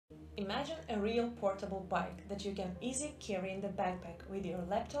Imagine a real portable bike that you can easily carry in the backpack with your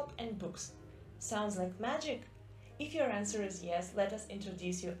laptop and books. Sounds like magic? If your answer is yes, let us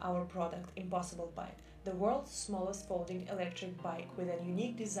introduce you our product ImpossibleBike, the world's smallest folding electric bike with a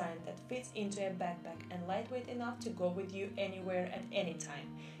unique design that fits into a backpack and lightweight enough to go with you anywhere at any time.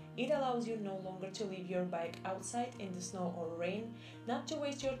 It allows you no longer to leave your bike outside in the snow or rain, not to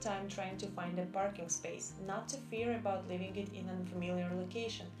waste your time trying to find a parking space, not to fear about leaving it in an unfamiliar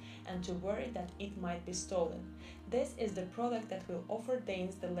location, and to worry that it might be stolen. This is the product that will offer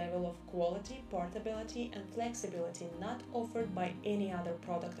Danes the level of quality, portability and flexibility not offered by any other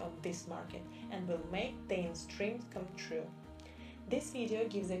product on this market, and will make Danes' dreams come true. This video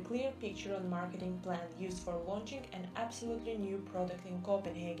gives a clear picture on marketing plan used for launching an absolutely new product in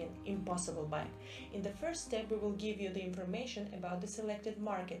Copenhagen, ImpossibleBike. In the first step, we will give you the information about the selected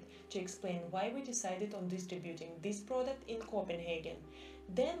market to explain why we decided on distributing this product in Copenhagen.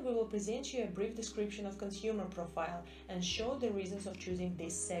 Then we will present you a brief description of consumer profile and show the reasons of choosing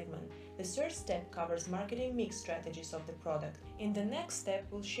this segment. The third step covers marketing mix strategies of the product. In the next step,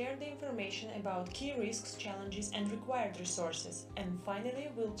 we'll share the information about key risks, challenges and required resources. And finally,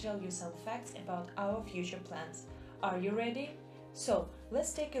 we'll tell you some facts about our future plans. Are you ready? So,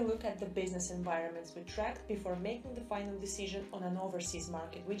 let's take a look at the business environments we tracked before making the final decision on an overseas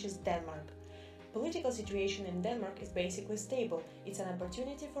market, which is Denmark. Political situation in Denmark is basically stable. It's an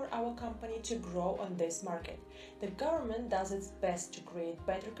opportunity for our company to grow on this market. The government does its best to create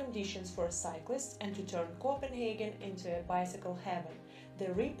better conditions for cyclists and to turn Copenhagen into a bicycle heaven.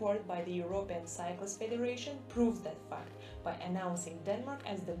 The report by the European Cyclist Federation proves that fact by announcing Denmark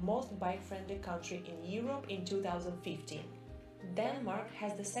as the most bike-friendly country in Europe in 2015. Denmark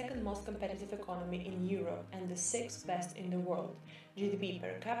has the second most competitive economy in Europe and the sixth best in the world. GDP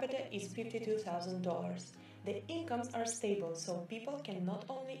per capita is $52,000. The incomes are stable, so people can not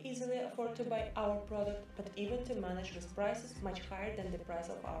only easily afford to buy our product, but even to manage with prices much higher than the price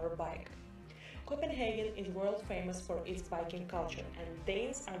of our bike. Copenhagen is world famous for its biking culture, and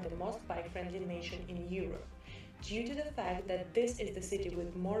Danes are the most bike-friendly nation in Europe. Due to the fact that this is the city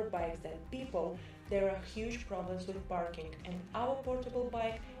with more bikes than people, there are huge problems with parking, and our portable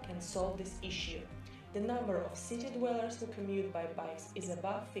bike can solve this issue. The number of city dwellers who commute by bikes is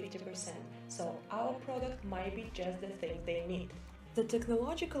above 50%, so our product might be just the thing they need. The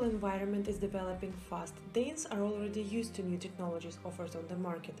technological environment is developing fast. Danes are already used to new technologies offered on the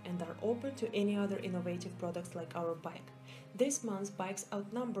market and are open to any other innovative products like our bike. This month, bikes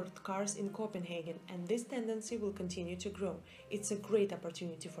outnumbered cars in Copenhagen, and this tendency will continue to grow. It's a great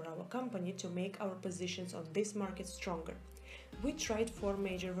opportunity for our company to make our positions on this market stronger. We tried 4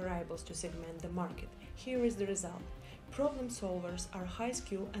 major variables to segment the market. Here is the result. Problem solvers are high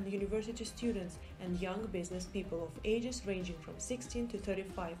school and university students and young business people of ages ranging from 16 to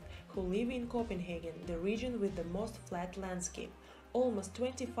 35 who live in Copenhagen, the region with the most flat landscape. Almost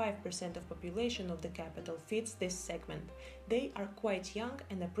 25% of population of the capital fits this segment. They are quite young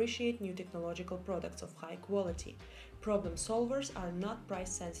and appreciate new technological products of high quality. Problem solvers are not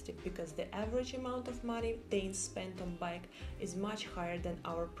price sensitive because the average amount of money Danes spend on bike is much higher than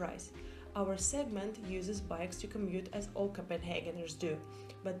our price. Our segment uses bikes to commute as all Copenhageners do,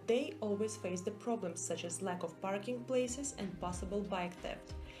 but they always face the problems such as lack of parking places and possible bike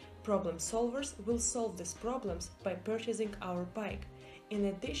theft. Problem solvers will solve these problems by purchasing our bike. In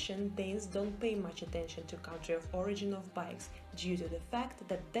addition, Danes don't pay much attention to country of origin of bikes due to the fact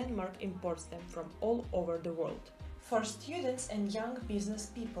that Denmark imports them from all over the world. For students and young business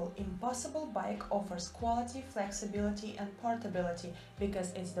people, ImpossibleBike offers quality, flexibility and portability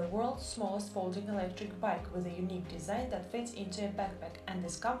because it's the world's smallest folding electric bike with a unique design that fits into a backpack and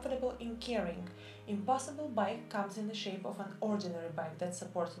is comfortable in carrying. ImpossibleBike comes in the shape of an ordinary bike that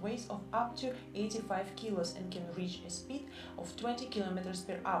supports weights of up to 85 kilos and can reach a speed of 20 km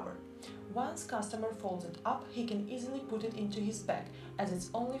per hour. Once customer folds it up, he can easily put it into his bag, as it's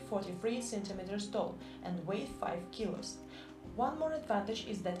only 43 centimeters tall and weighs 5 kilos. One more advantage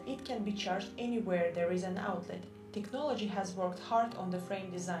is that it can be charged anywhere there is an outlet. Technology has worked hard on the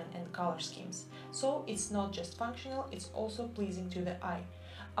frame design and color schemes, so it's not just functional, it's also pleasing to the eye.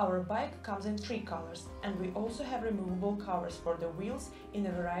 Our bike comes in 3 colors, and we also have removable covers for the wheels in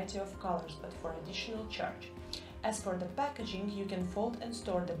a variety of colors, but for additional charge. As for the packaging, you can fold and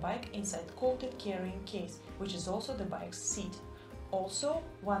store the bike inside coated carrying case, which is also the bike's seat. Also,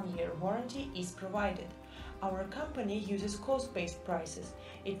 1-year warranty is provided. Our company uses cost-based prices.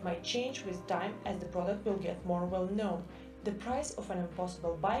 It might change with time as the product will get more well-known. The price of an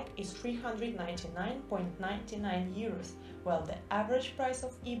ImpossibleBike is 399.99 euros, while the average price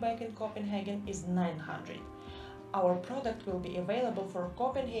of e-bike in Copenhagen is 900. Our product will be available for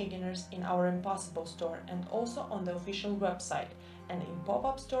Copenhageners in our Impossible store and also on the official website and in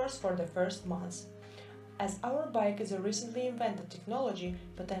pop-up stores for the first months. As our bike is a recently invented technology,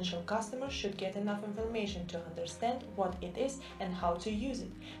 potential customers should get enough information to understand what it is and how to use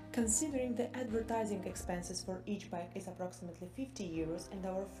it. Considering the advertising expenses for each bike is approximately 50 euros and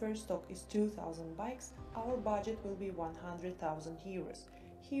our first stock is 2,000 bikes, our budget will be 100,000 euros.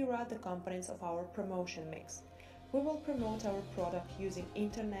 Here are the components of our promotion mix. We will promote our product using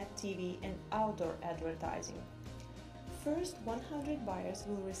internet, TV and outdoor advertising. First, 100 buyers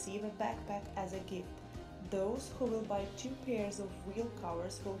will receive a backpack as a gift. Those who will buy 2 pairs of wheel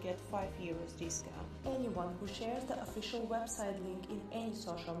covers will get 5 euros discount. Anyone who shares the official website link in any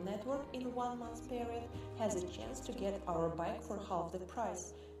social network in 1 month period has a chance to get our bike for half the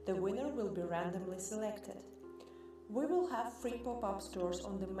price. The winner will be randomly selected. We will have free pop-up stores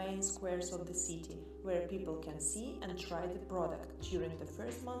on the main squares of the city, where people can see and try the product during the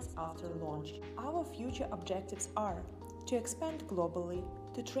first months after launch. Our future objectives are to expand globally,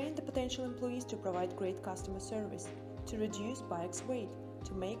 to train the potential employees to provide great customer service, to reduce bike's weight,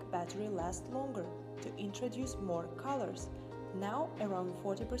 to make battery last longer, to introduce more colors. Now, around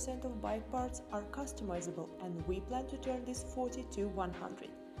 40% of bike parts are customizable and we plan to turn this 40 to 100.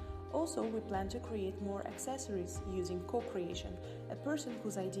 Also, we plan to create more accessories using co-creation. A person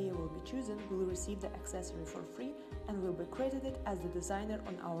whose idea will be chosen will receive the accessory for free and will be credited as the designer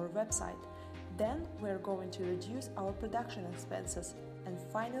on our website. Then we are going to reduce our production expenses. And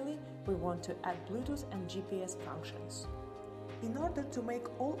finally, we want to add Bluetooth and GPS functions. In order to make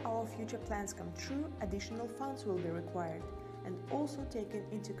all our future plans come true, additional funds will be required. And also taking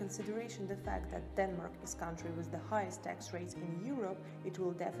into consideration the fact that Denmark is country with the highest tax rates in Europe, it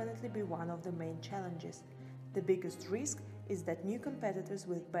will definitely be one of the main challenges. The biggest risk is that new competitors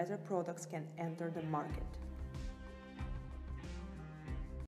with better products can enter the market.